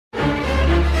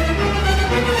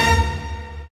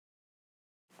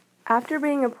After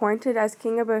being appointed as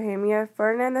King of Bohemia,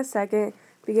 Ferdinand II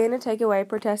began to take away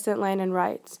Protestant land and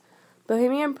rights.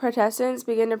 Bohemian Protestants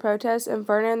began to protest, and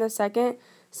Ferdinand II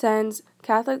sends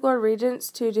Catholic Lord Regents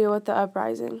to deal with the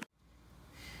uprising.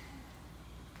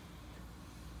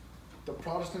 The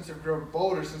Protestants have grown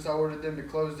bolder since I ordered them to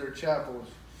close their chapels,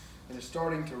 and it's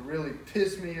starting to really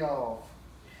piss me off.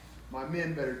 My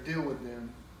men better deal with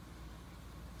them.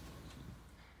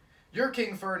 Your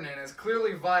King Ferdinand has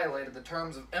clearly violated the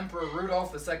terms of Emperor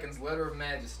Rudolph II's letter of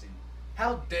majesty.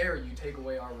 How dare you take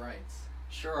away our rights?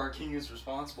 Sure, our king is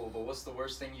responsible, but what's the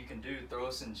worst thing you can do? Throw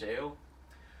us in jail?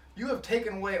 You have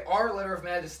taken away our letter of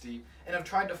majesty and have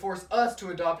tried to force us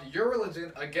to adopt your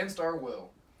religion against our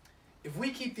will. If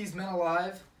we keep these men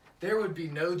alive, there would be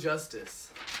no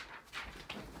justice.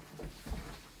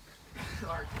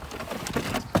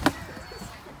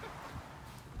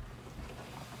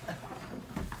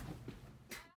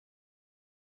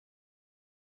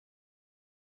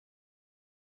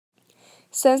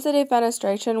 Since the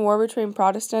defenestration, war between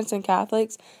Protestants and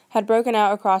Catholics had broken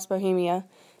out across Bohemia.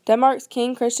 Denmark's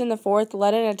King Christian IV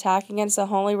led an attack against the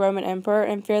Holy Roman Emperor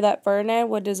in fear that Ferdinand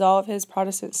would dissolve his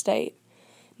Protestant state.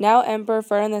 Now Emperor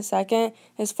Ferdinand II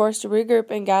is forced to regroup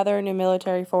and gather a new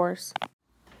military force.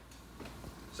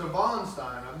 So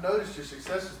Wallenstein, I've noticed your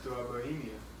successes throughout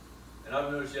Bohemia. And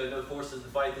I've noticed you have no forces to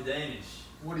fight the Danish.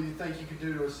 What do you think you could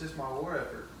do to assist my war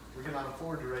effort? We cannot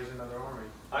afford to raise another army.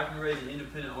 I can raise an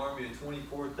independent army of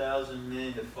 24,000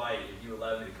 men to fight if you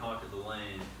allow me to conquer the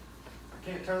land. I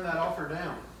can't turn that offer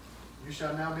down. You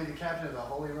shall now be the captain of the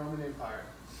Holy Roman Empire.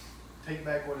 Take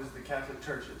back what is the Catholic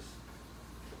Church's.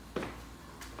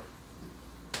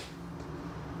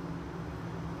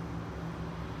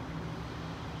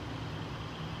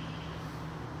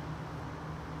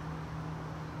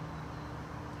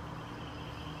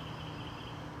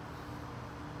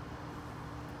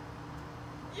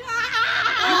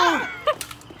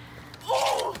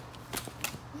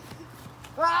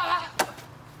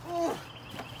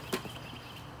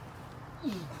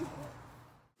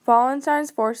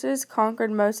 Wallenstein's forces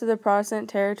conquered most of the Protestant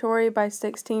territory by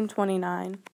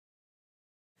 1629.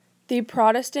 The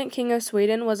Protestant King of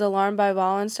Sweden was alarmed by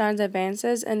Wallenstein's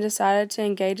advances and decided to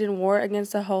engage in war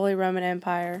against the Holy Roman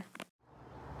Empire.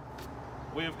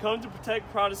 We have come to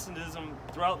protect Protestantism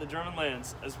throughout the German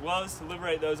lands, as well as to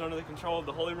liberate those under the control of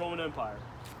the Holy Roman Empire.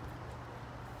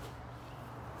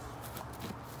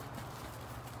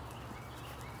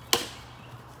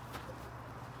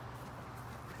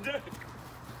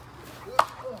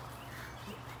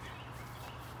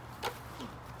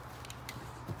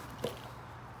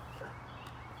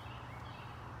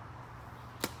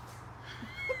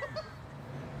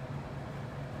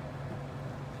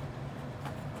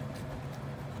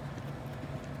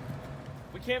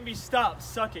 We can't be stopped.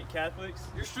 Suck it, Catholics.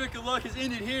 Your streak of luck has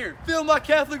ended here. Feel my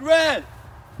Catholic wrath.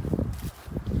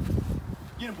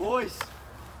 Get him, boys.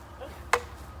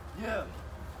 Yeah.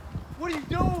 What are you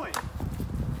doing?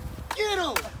 Get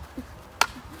him!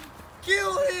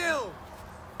 Kill him!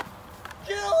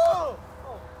 Kill him!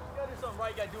 Oh, you gotta do something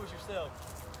right. You gotta do it yourself.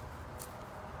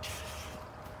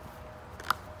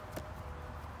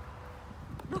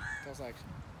 That's action.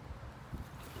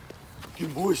 Get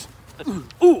him, boys.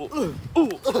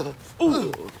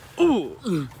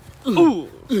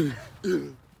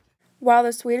 While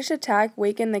the Swedish attack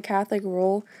weakened the Catholic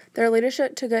rule, their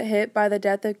leadership took a hit by the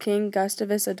death of King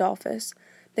Gustavus Adolphus.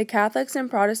 The Catholics and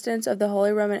Protestants of the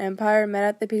Holy Roman Empire met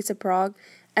at the Peace of Prague,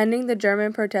 ending the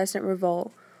German Protestant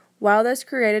revolt. While this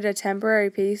created a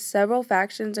temporary peace, several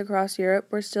factions across Europe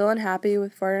were still unhappy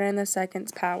with Ferdinand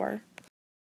II's power.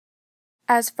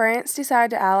 As France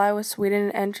decided to ally with Sweden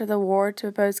and enter the war to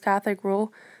oppose Catholic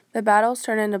rule, the battles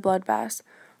turned into bloodbaths.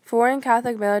 Foreign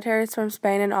Catholic militaries from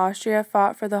Spain and Austria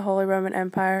fought for the Holy Roman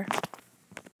Empire.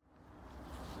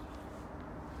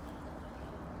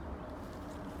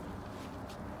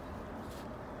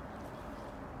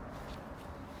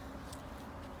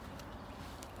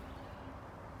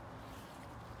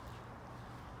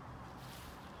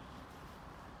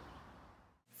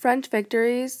 French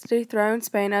victories dethroned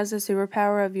Spain as the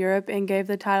superpower of Europe and gave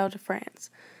the title to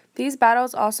France. These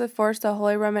battles also forced the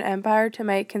Holy Roman Empire to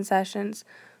make concessions.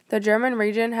 The German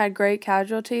region had great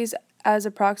casualties, as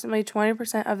approximately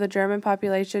 20% of the German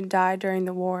population died during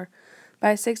the war.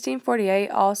 By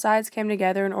 1648, all sides came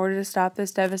together in order to stop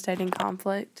this devastating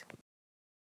conflict.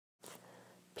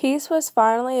 Peace was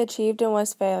finally achieved in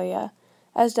Westphalia,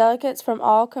 as delegates from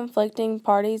all conflicting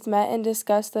parties met and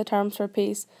discussed the terms for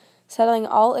peace, settling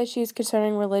all issues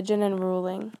concerning religion and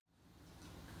ruling.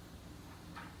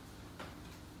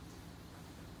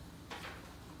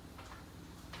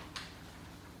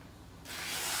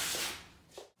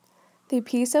 The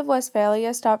Peace of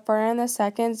Westphalia stopped Ferdinand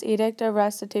II's Edict of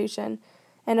Restitution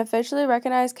and officially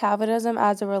recognized Calvinism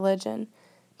as a religion.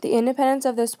 The independence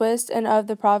of the Swiss and of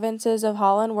the provinces of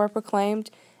Holland were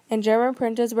proclaimed, and German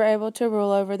princes were able to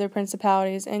rule over their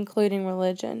principalities, including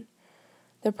religion.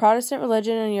 The Protestant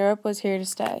religion in Europe was here to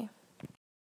stay.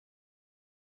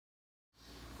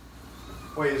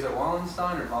 Wait, is it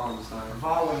Wallenstein or Wallenstein?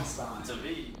 Wallenstein. It's a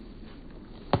V.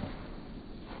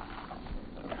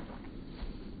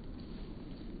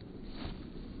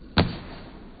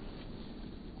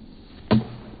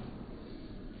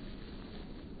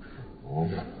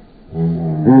 One.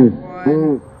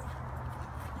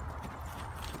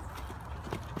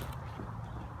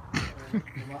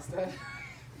 Mustache?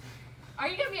 Are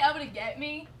you gonna be able to get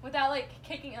me without like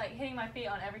kicking, like hitting my feet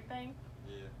on everything?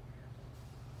 Yeah.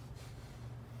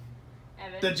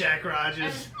 Evan. The Jack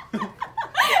Rogers. I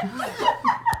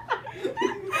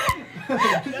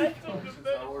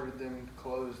ordered them to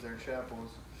close their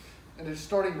chapels, and it's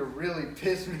starting to really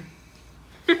piss me.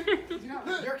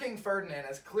 Your King Ferdinand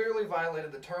has clearly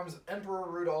violated the terms of Emperor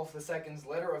Rudolph II's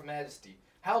Letter of Majesty.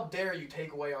 How dare you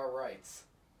take away our rights?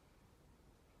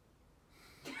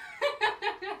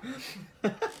 Oh, I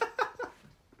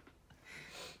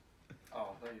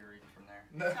thought you were reading from there.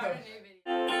 No. Start a new video.